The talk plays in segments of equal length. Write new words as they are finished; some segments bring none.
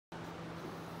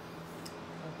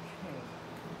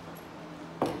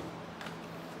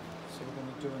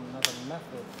doing another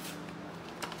method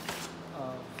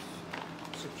of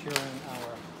securing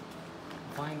our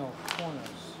vinyl corners.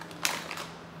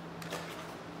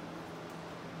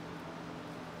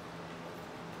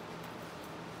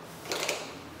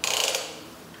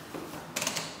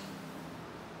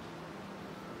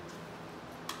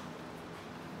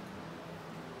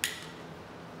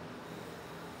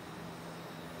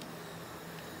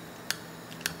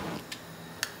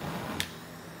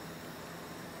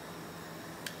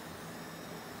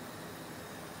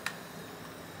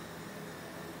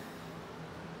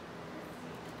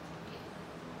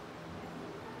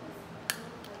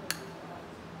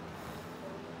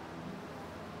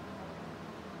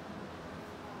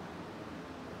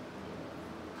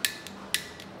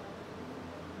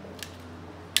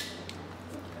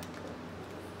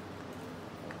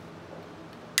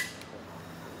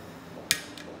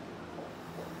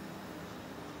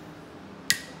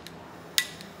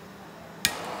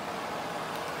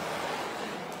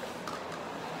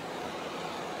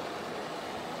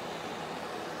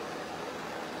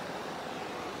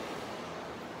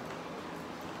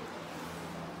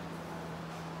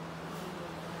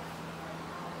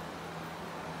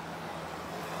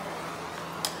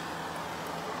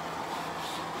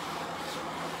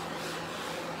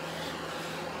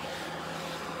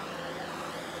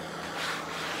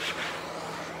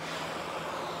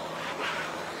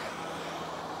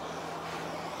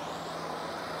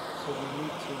 So we need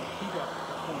to heat up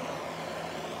the corner,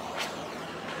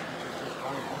 which is just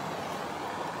vinyl,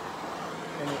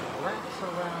 and it wraps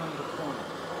around the corner.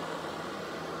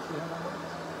 See how that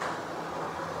works?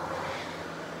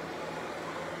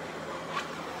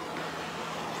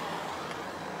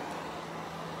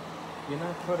 You're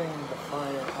not putting the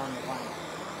fire on the vinyl.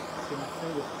 See my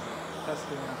fingers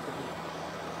testing out the heat.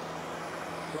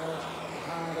 Just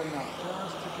hard enough,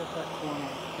 just to get that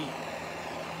corner heat.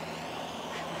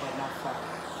 But not fire.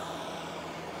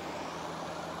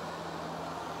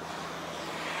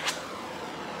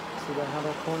 See that how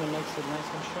that corner makes it nice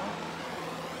and sharp?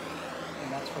 And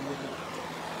that's from the heat.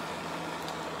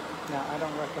 Now I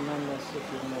don't recommend this if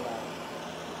you're in the lab.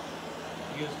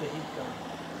 Use the heat gun,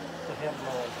 the hair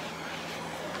blower.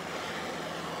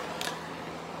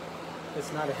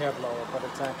 It's not a hair blower, but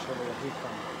it's actually a heat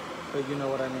gun. But you know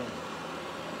what I mean.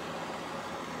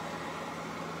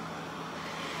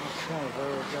 Okay,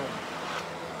 very good.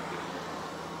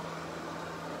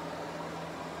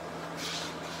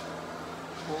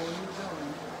 All you're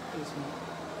doing is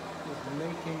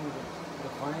making the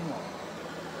vinyl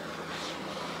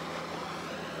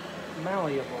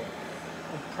malleable,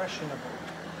 impressionable.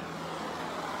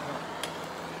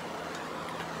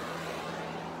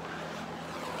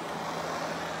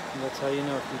 And that's how you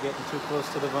know if you're getting too close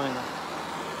to the vinyl.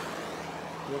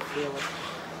 You'll feel it.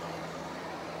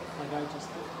 Like I just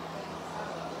did.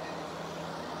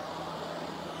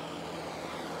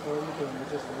 What are you doing?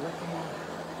 You're just licking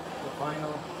the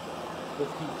vinyl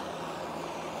with heat.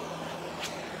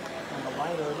 And the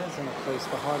lighter it is in a place,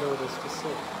 the harder it is to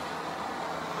see.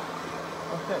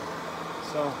 Okay,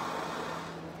 so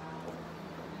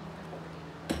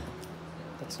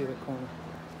let's see the corner.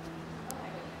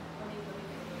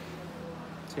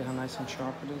 See how nice and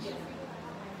sharp it is?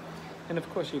 And of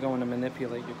course you're going to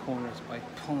manipulate your corners by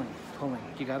pulling.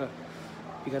 You gotta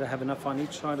have enough on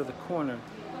each side of the corner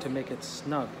to make it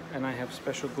snug. And I have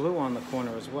special glue on the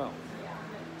corner as well.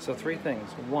 So 3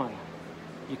 things. 1,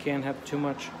 you can't have too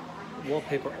much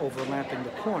wallpaper overlapping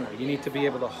the corner. You need to be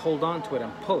able to hold on to it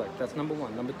and pull it. That's number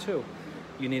 1. Number 2,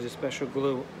 you need a special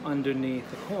glue underneath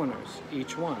the corners,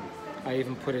 each one. I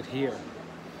even put it here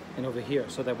and over here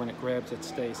so that when it grabs it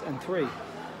stays. And 3,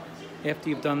 after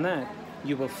you've done that,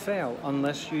 you will fail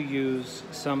unless you use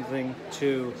something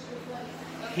to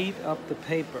heat up the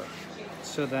paper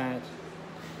so that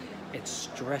it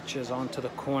stretches onto the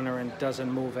corner and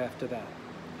doesn't move after that.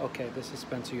 Okay, this is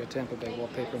Spencer, your Tampa Bay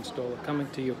wallpaper installer, coming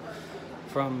to you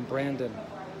from Brandon,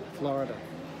 Florida.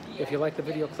 If you like the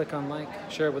video, click on like,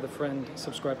 share it with a friend,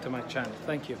 subscribe to my channel.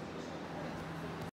 Thank you.